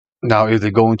Now, is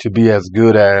it going to be as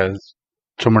good as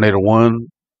Terminator 1?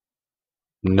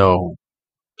 No.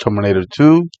 Terminator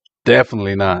 2?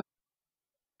 Definitely not.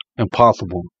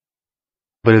 Impossible.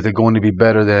 But is it going to be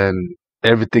better than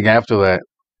everything after that?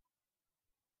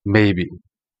 Maybe.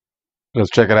 Let's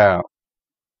check it out.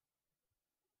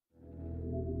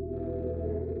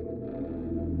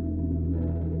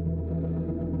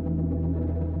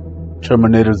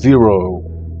 Terminator Zero.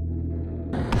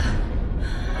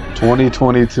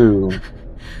 2022.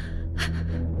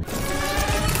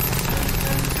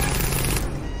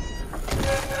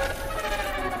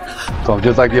 So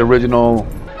just like the original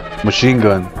machine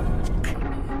gun.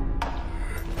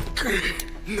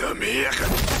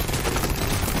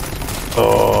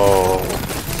 Oh.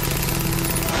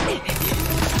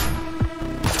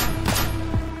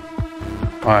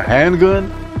 A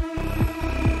handgun?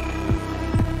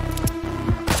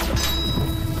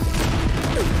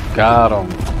 Got him.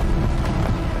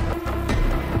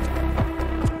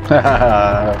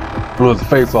 Blew his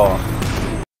face off.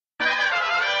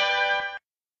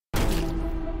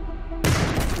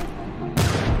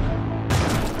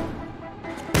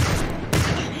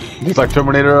 Looks like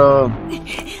Terminator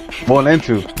 1 and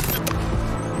 2.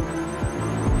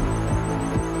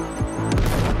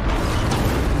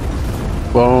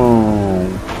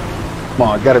 Boom. Come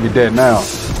on, gotta be dead now.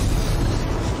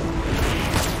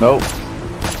 Nope.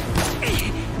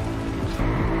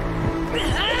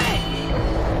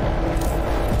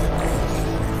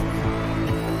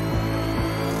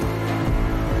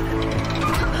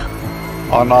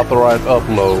 Unauthorized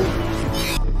upload.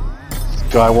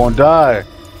 This guy won't die.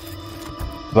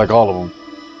 Like all of them.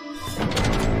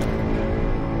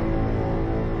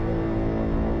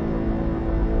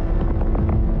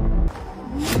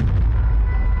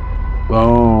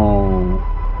 Boom.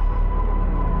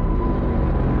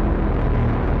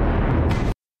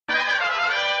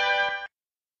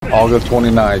 August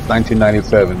 29th,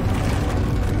 1997.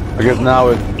 I guess now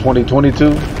it's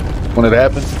 2022 when it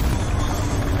happened.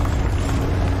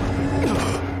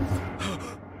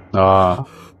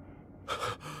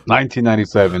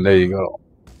 1997, there you go.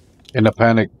 In a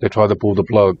panic, they tried to pull the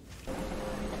plug.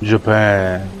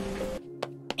 Japan.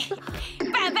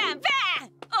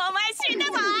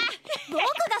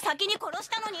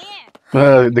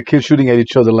 The kids shooting at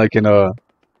each other like in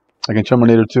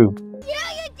Terminator 2.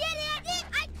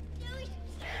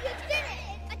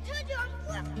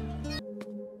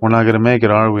 We're not gonna make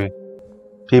it, are we?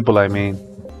 People, I mean.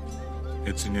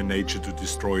 It's in your nature to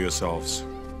destroy yourselves.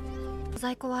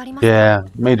 Yeah,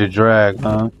 major drag,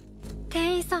 huh?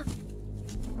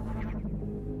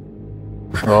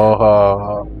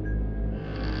 Oh,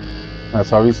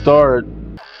 that's how we start.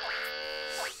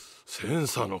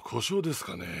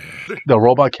 The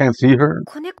robot can't see her.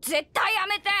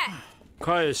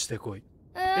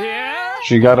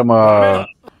 She got him an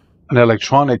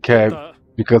electronic cat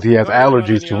because he has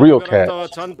allergies to real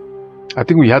cats. I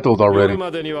think we had those already.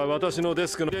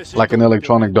 Like an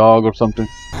electronic dog or something.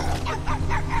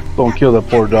 Don't kill that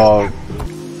poor dog.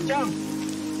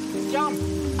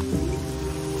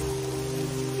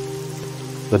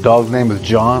 The dog's name is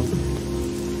John.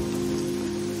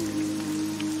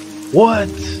 What?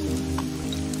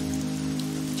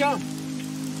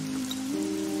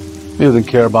 He doesn't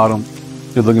care about him.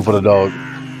 He's looking for the dog.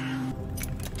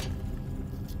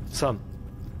 3,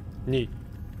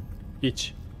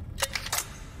 2,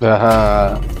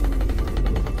 1.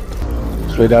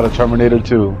 Straight out of Terminator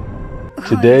 2.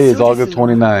 Today is August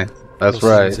 29th. That's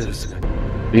right.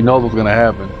 He knows what's gonna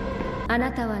happen.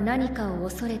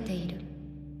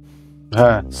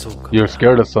 You're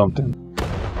scared of something.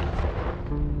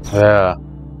 Yeah.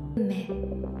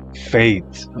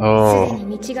 Fate. Oh.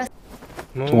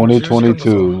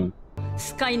 2022.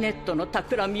 SkyNet.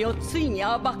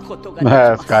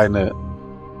 SkyNet.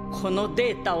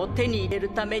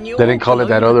 They didn't call it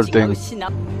that other thing.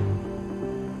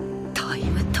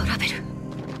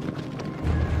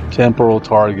 Temporal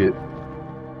target.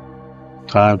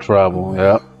 Time travel,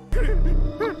 yep.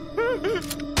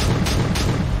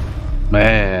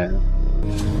 Man.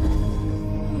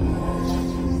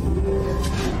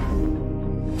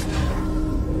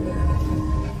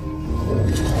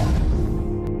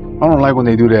 I don't like when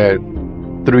they do that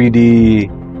 3D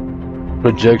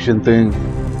projection thing.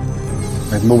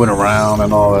 Like moving around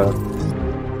and all that.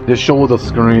 Just show the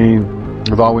screen.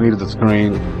 That's all we need is the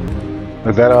screen.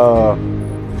 Is that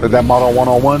model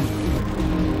 101?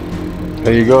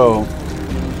 There you go.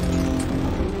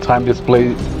 Time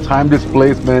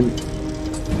displacement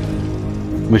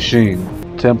machine.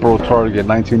 Temporal target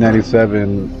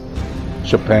 1997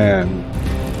 Japan.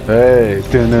 Hey,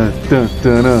 dun-dun,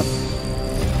 dun-dun.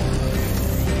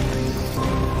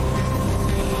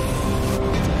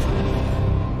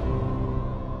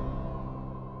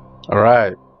 All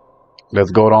right,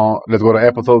 let's go on. Let's go to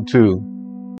episode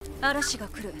 2.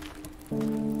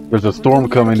 There's a storm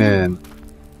coming in.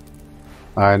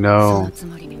 I know.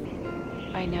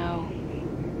 I know.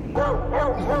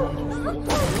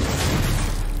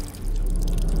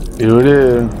 Here it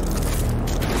is.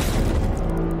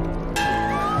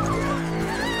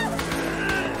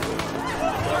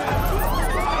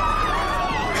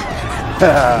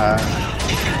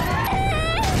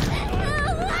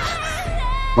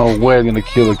 No way I'm gonna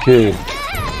kill a kid.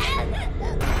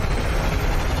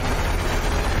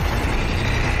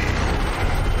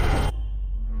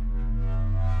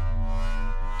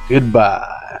 Goodbye.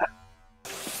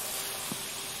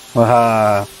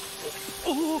 Haha.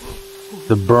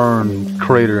 The burn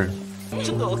crater.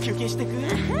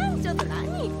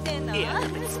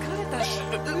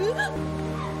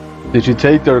 Did she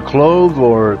take their clothes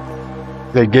or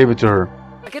they gave it to her?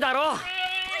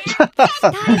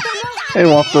 He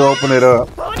wants to open it up.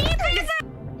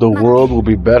 The world will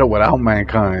be better without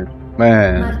mankind.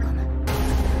 Man.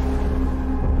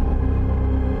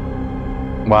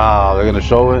 Wow, they're gonna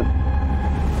show it?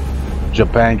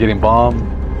 Japan getting bombed?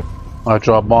 I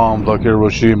drop bombs like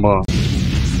Hiroshima.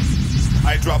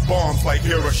 I drop bombs like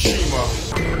Hiroshima.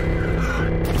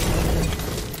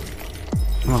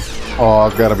 Oh,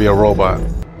 it's gotta be a robot.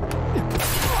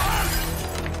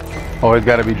 Oh, it's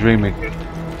gotta be dreaming.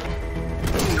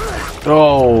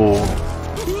 Oh.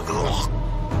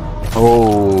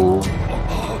 Oh.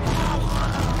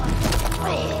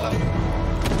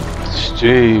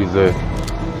 Jesus.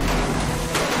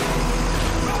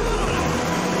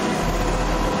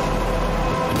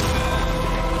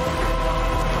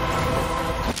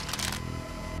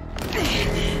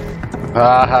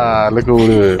 Haha, look who it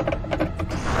is.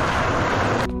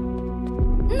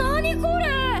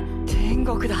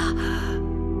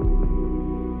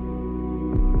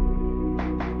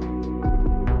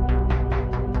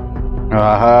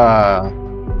 Aha.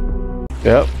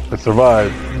 Yep, it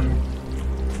survived.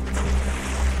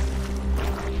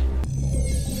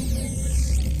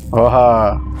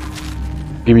 Aha.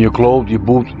 Give me your clothes, your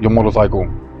boots, your motorcycle.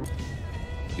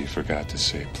 You forgot to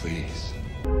say please.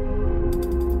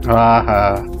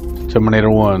 Aha. Terminator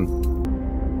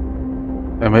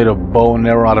 1. They made a bow and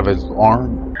arrow out of his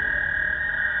arm.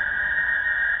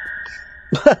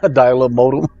 Dial-up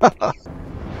modem.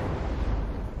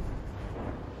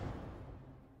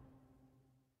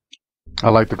 I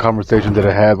like the conversation that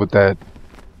it had with that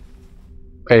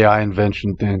AI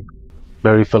invention thing.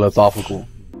 Very philosophical.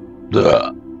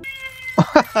 No,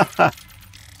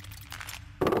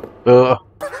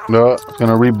 it's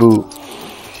gonna reboot.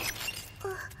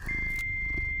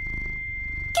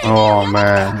 Oh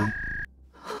man.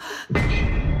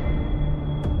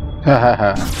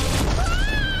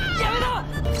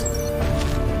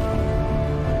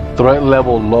 Threat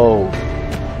level low.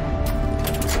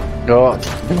 Oh,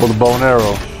 with the bow and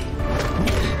arrow.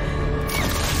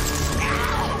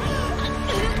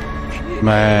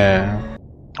 Man.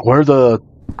 Where's the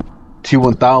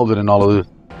T-1000 and all of this?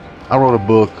 I wrote a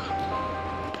book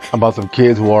about some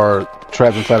kids who are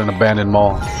trapped inside an abandoned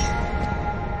mall.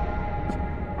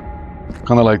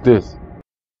 Kind of like this.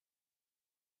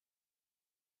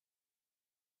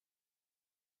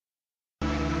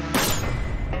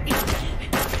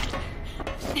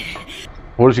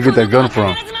 Where did she get that gun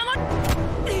from?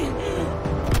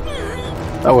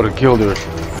 That would have killed her.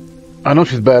 I know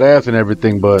she's badass and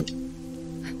everything, but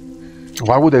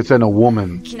why would they send a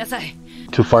woman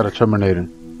to fight a Terminator?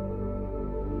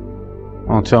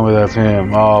 Don't tell me that's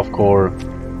him. Oh, of course.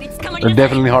 They're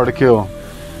definitely hard to kill.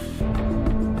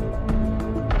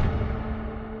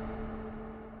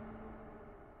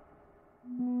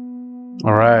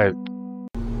 Alright.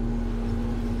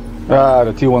 Ah,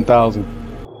 the T-1000.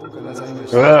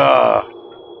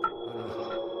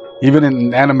 Even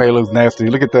in anime it looks nasty.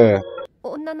 Look at that.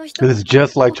 This is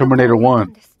just like Terminator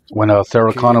 1 when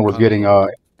Sarah Connor was getting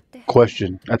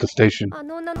questioned at the station.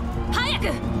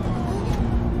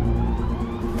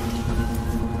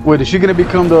 Wait, is she gonna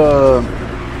become the...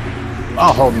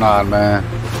 I hope not, man.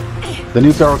 The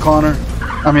new Sarah Connor?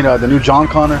 I mean, the new John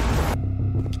Connor?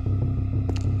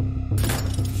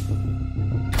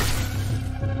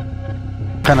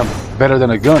 Kind of better than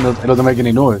a gun. It doesn't make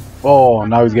any noise. Oh,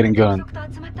 now he's getting gunned.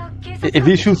 If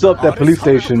he shoots up that police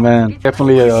station, man,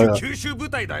 definitely a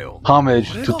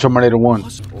homage to Terminator 1.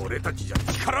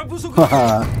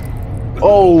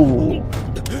 Oh!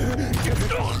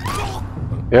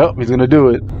 Yep, he's gonna do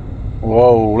it.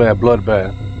 Whoa, look at that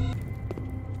bloodbath.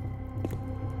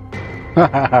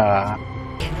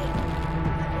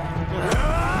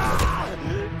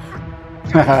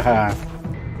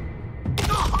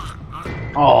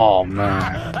 Oh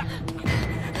man,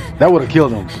 that would have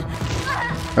killed him.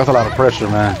 That's a lot of pressure,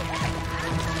 man.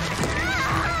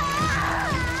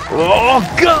 Oh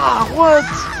God, what?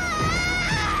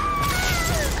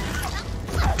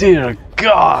 Dear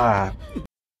God.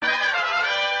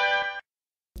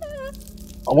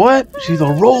 What? She's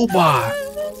a robot.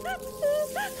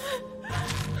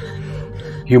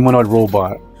 Humanoid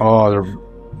robot. Oh, they're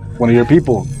one of your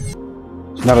people.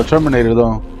 It's not a Terminator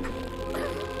though.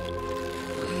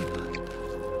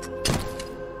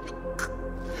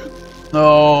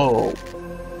 No.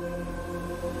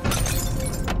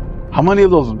 How many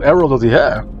of those arrows does he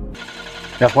have?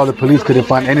 That's why the police couldn't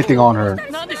find anything on her.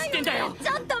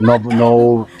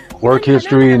 No work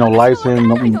history, no license,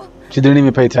 no, she didn't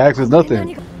even pay taxes,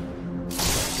 nothing.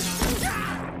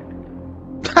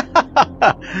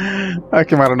 That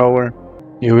came out of nowhere.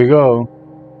 Here we go.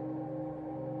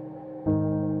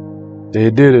 They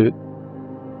did it.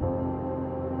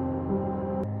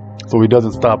 So he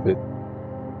doesn't stop it.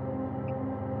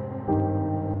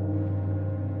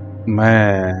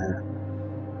 Man.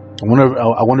 I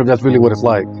wonder if that's really what it's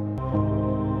like.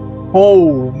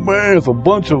 Oh man, it's a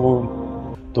bunch of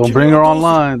them. Don't bring her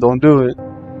online. Don't do it.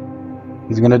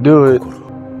 He's gonna do it.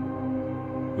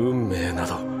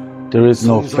 There is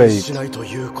no fate.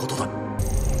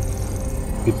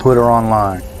 He put her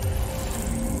online.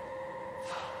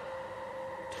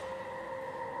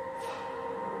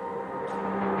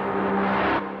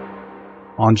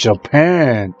 On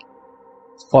Japan.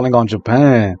 It's falling on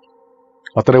Japan.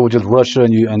 I thought it was just Russia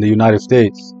and the United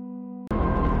States.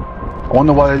 I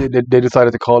wonder why they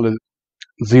decided to call it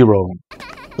Zero.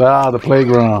 Ah, the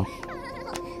playground.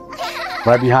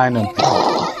 Right behind them.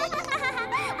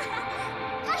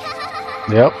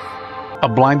 Yep. A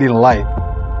blinding light.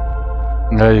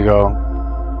 There you go.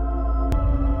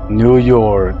 New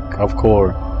York, of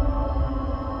course.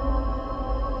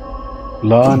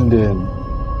 London.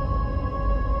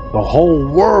 The whole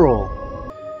world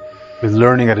is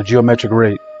learning at a geometric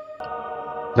rate.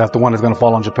 That's the one that's gonna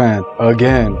fall on Japan.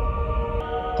 Again.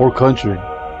 Poor country.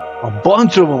 A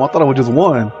bunch of them. I thought it was just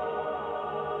one.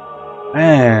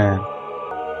 Man.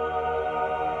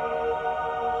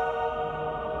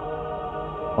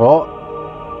 Oh.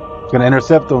 It's gonna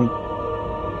intercept them.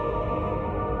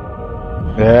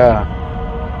 Yeah.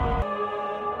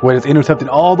 Wait, it's intercepting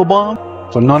all the bombs?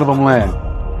 So none of them land.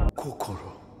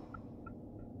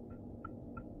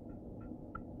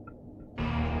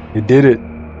 It did it.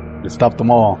 It stopped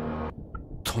them all.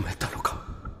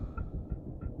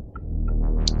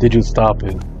 Did you stop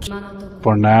it?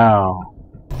 For now.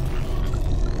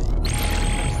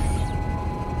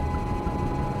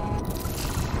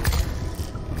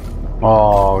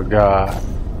 Oh God.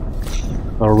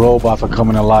 The robots are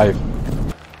coming to life.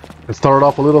 It started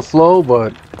off a little slow,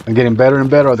 but they're getting better and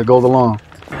better as it goes along.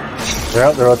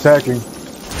 Yeah, they're attacking.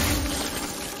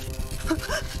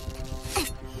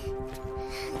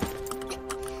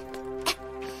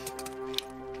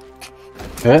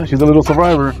 Yeah, she's a little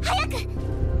survivor.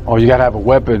 Oh, you gotta have a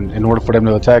weapon in order for them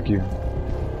to attack you.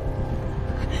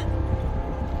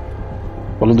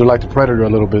 Well, they're like the Predator a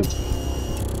little bit.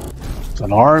 It's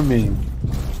an army.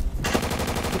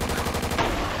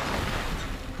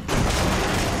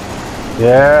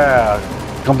 Yeah,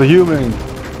 come the human.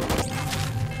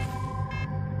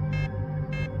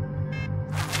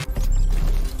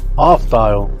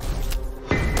 Hostile.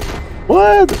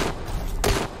 What?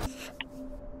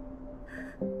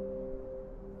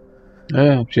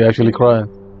 Yeah, she actually cried.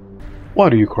 Why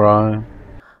do you cry?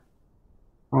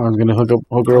 Oh, I was gonna hook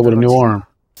her up with a new arm.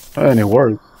 And it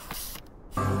worked.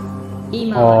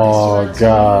 Oh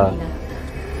God.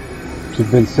 She's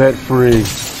been set free.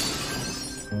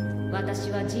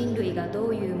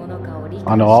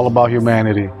 I know all about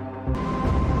humanity.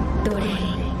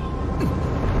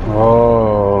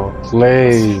 Oh,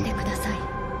 slave.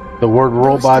 The word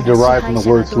robot derived from the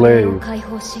word slave.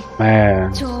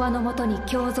 Man.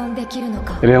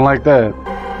 They didn't like that.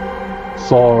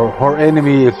 So her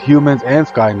enemy is humans and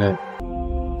SkyNet.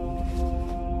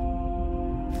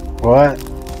 What?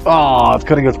 Oh, it's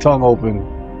cutting his tongue open.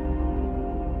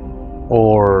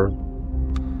 Or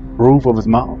roof of his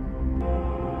mouth.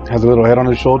 Has a little head on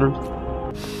his shoulders.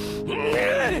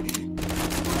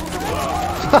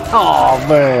 Oh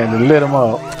man, they lit him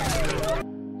up.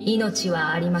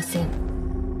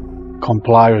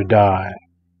 Comply or die.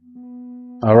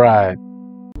 Alright.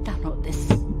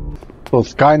 So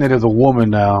SkyNet is a woman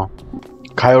now.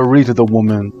 Kyle Reese is a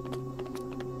woman.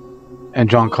 And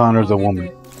John Connor is a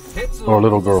woman. Or a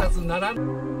little girl.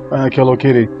 Hello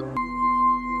Kitty.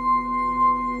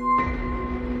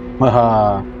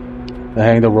 Haha. They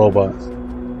hang the robots.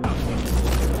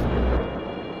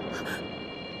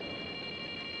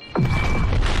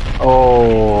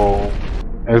 Oh,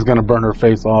 it's gonna burn her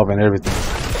face off and everything.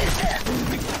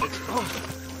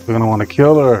 We're gonna want to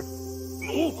kill her.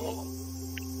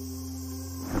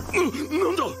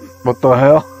 What the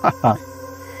hell?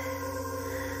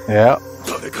 Yeah.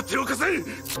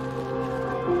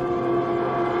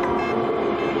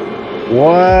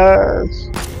 What?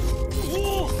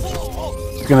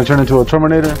 It's gonna turn into a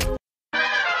Terminator?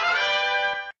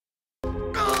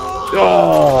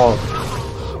 Oh!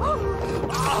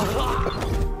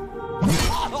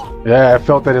 Yeah, I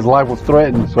felt that his life was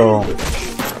threatened, so...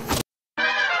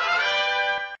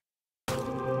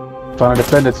 trying to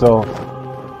defend itself.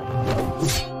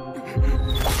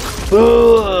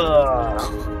 Oh!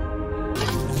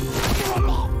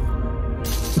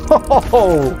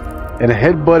 And it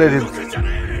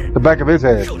headbutted the back of his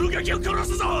head.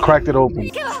 Cracked it open.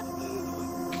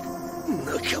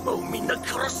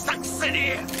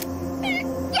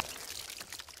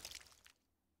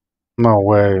 No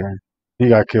way. He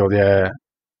got killed, yeah.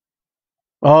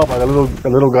 Oh, by the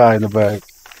little guy in the back.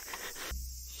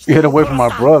 Get away from my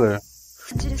brother.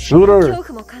 Shoot her.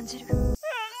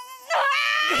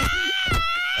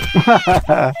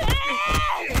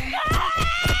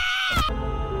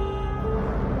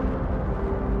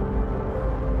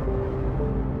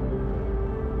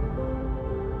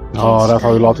 Oh, that's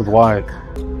how he lost his wife.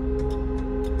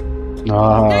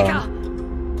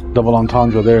 Double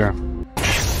entendre there.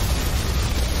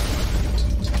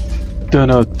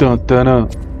 Dunno, dunno.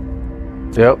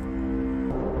 Yep.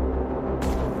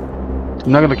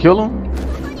 I'm not gonna kill him?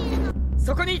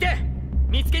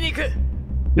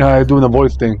 Yeah, he's doing the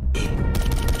voice thing.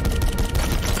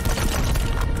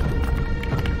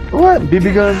 What?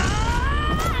 BB gun?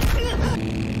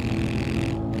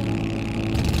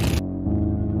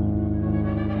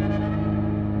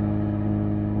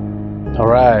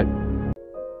 Alright.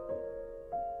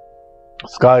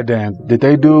 Skydance. Did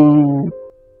they do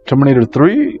Terminator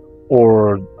 3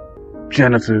 or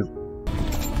Genesis?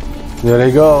 There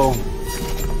they go.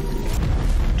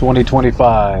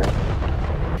 2025.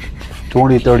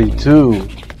 2032.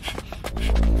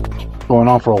 Going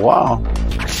on for a while.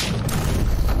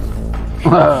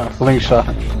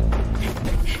 Slingshot.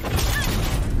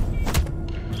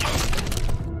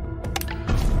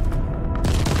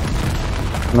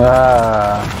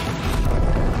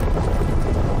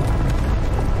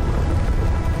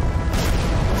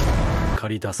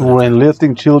 We're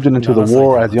enlisting children into the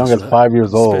war as young as 5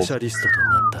 years old.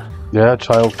 Yeah,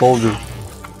 child soldiers.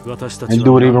 And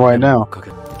do it even right now.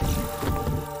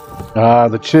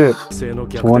 The chip.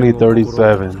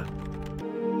 2037.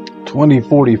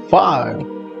 2045.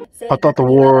 I thought the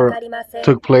war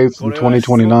took place in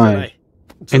 2029.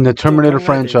 In the Terminator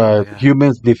franchise,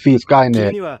 humans defeat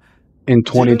SkyNet in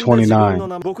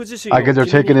 2029. I guess they're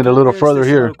taking it a little further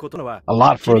here. A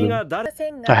lot further.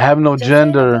 To have no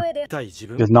gender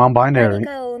is non-binary.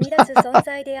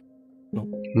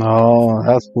 No,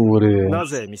 that's who it is.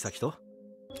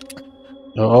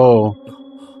 Uh-oh.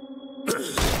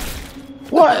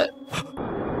 What?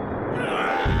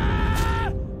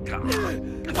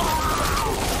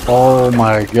 Oh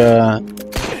my god.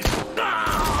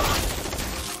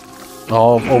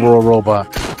 All over a robot.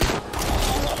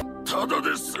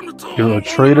 You're a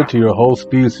traitor to your whole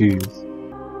species.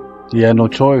 You had no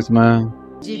choice, man.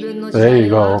 There you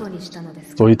go.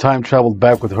 So he time traveled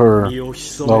back with her.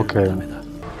 Okay.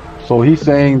 So he's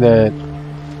saying that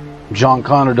John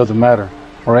Connor doesn't matter.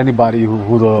 Or anybody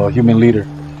who's the human leader.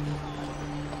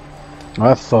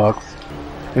 That sucks.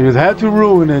 They just had to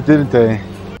ruin it, didn't they?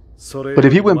 But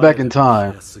if he went back in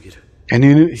time, and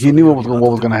he knew what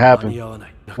was going to happen,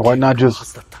 why not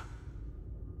just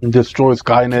destroy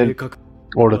Skynet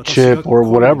or the chip or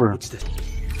whatever?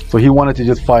 So he wanted to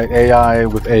just fight AI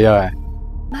with AI.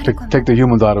 Take the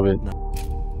humans out of it.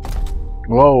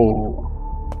 Whoa.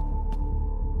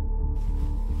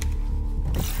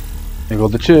 There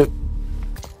goes the chip.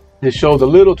 This show's a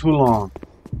little too long.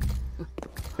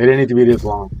 It didn't need to be this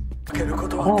long.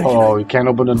 Oh, you can't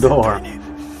open the door.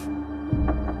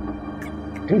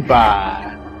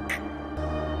 Goodbye.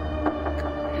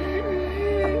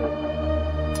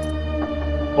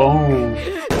 Boom.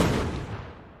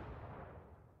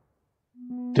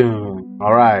 Dude.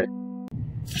 Alright.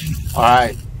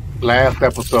 Alright. Last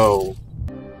episode.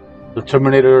 The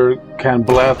Terminator can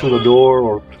blast through the door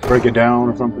or break it down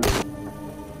or something.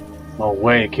 No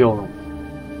way, it killed him.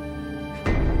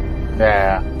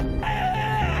 Yeah.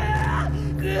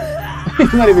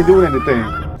 He's not even doing anything.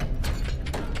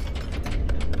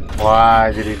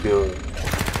 Why did he do it?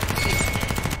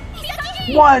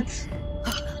 What?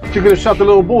 You could have shot the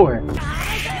little boy.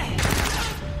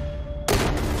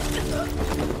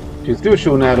 She's still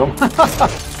shooting at him.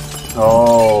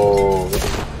 Oh.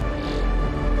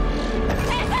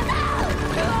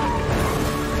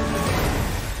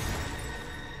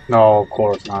 No, of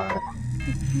course not.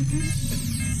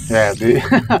 Yeah, dude.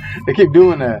 They keep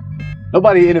doing that.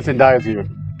 Nobody innocent dies here.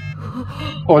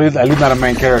 Or at least not a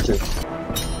main character.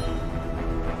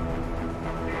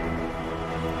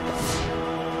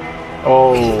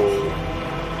 Oh.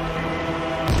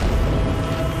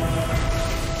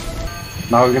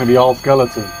 Now it's gonna be all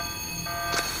skeleton.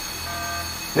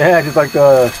 Yeah, just like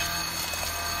the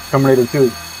Terminator 2.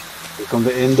 Here comes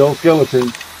the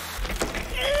endoskeleton.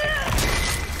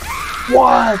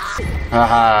 What?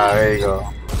 Haha, there you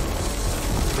go.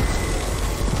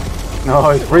 No,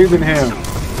 it's freezing him.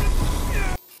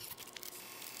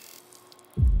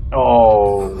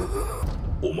 Oh.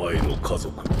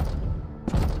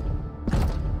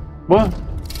 What?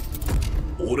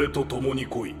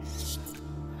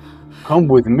 Come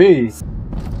with me.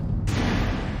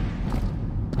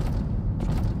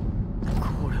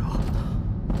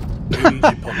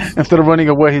 Instead of running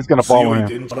away, he's gonna follow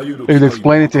him. He's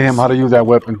explaining to him how to use that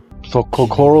weapon. So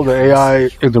Kokoro, the AI,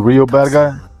 is the real bad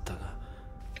guy?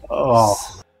 Oh.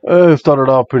 It started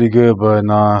off pretty good, but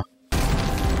nah.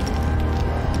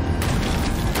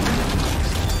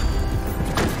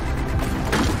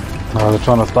 No, they're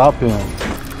trying to stop him.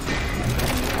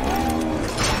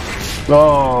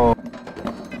 Oh.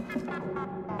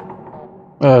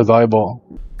 His eyeball.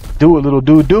 Do it, little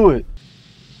dude, do it.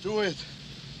 Do it.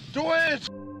 Do it.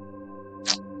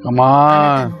 Come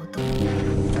on.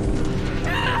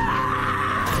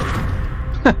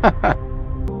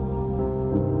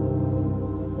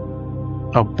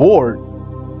 Abort?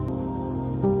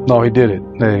 No, he did it.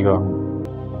 There you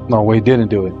go. No, he didn't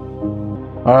do it.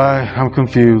 Alright, I'm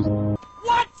confused.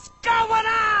 What's going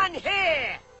on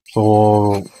here?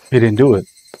 So, he didn't do it.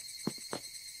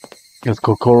 It's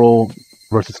Kokoro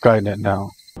versus SkyNet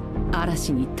now.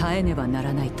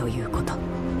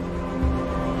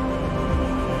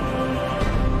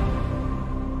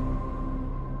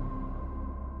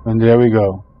 And there we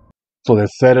go. So they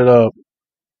set it up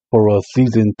for a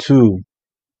season 2.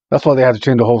 That's why they had to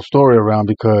change the whole story around,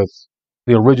 because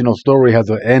the original story has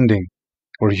an ending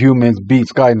where humans beat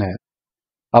SkyNet.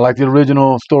 I like the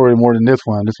original story more than this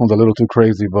one. This one's a little too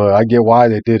crazy, but I get why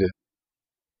they did it.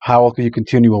 How else can you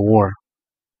continue a war?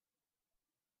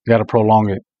 You gotta prolong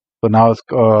it. But now it's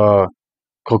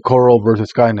Kokoro versus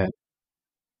SkyNet.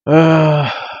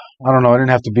 I don't know. It didn't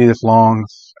have to be this long.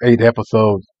 8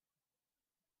 episodes.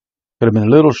 Could have been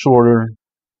a little shorter.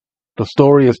 The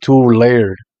story is too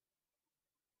layered.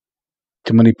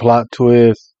 Too many plot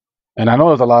twists. And I know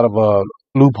there's a lot of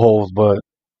loopholes, but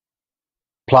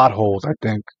plot holes, I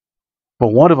think. But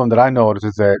one of them that I noticed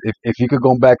is that if he could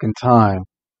go back in time,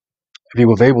 if he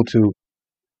was able to,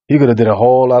 he could have did a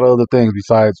whole lot of other things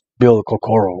besides build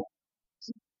Kokoro.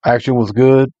 Action was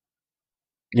good,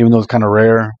 even though it's kind of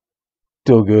rare.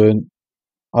 Still good.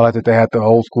 I like that they had the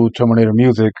old school Terminator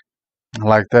music. I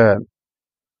like that.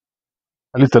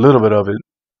 At least a little bit of it.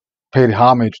 Paid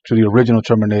homage to the original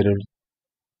Terminator.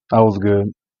 That was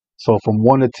good. So from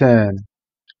 1 to 10,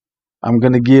 I'm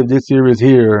going to give this series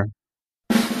here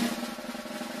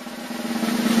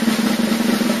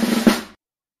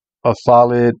a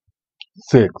solid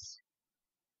 6.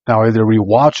 Now, is it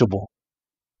rewatchable?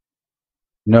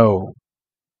 No.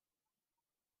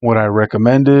 Would I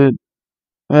recommend it?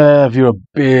 If you're a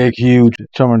big, huge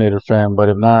Terminator fan, but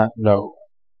if not, no.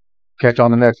 Catch you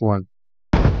on the next one.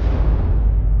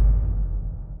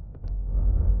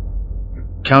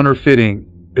 Counterfeiting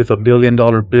is a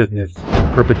billion-dollar business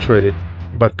perpetrated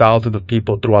by thousands of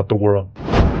people throughout the world.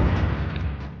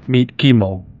 Meet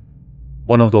Kimo,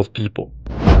 one of those people.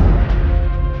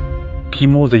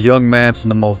 Kimo is a young man from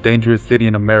the most dangerous city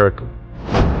in America.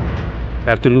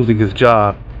 After losing his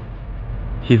job,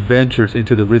 he ventures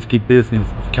into the risky business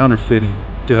of counterfeiting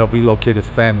to help relocate his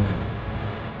family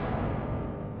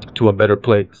to a better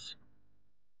place.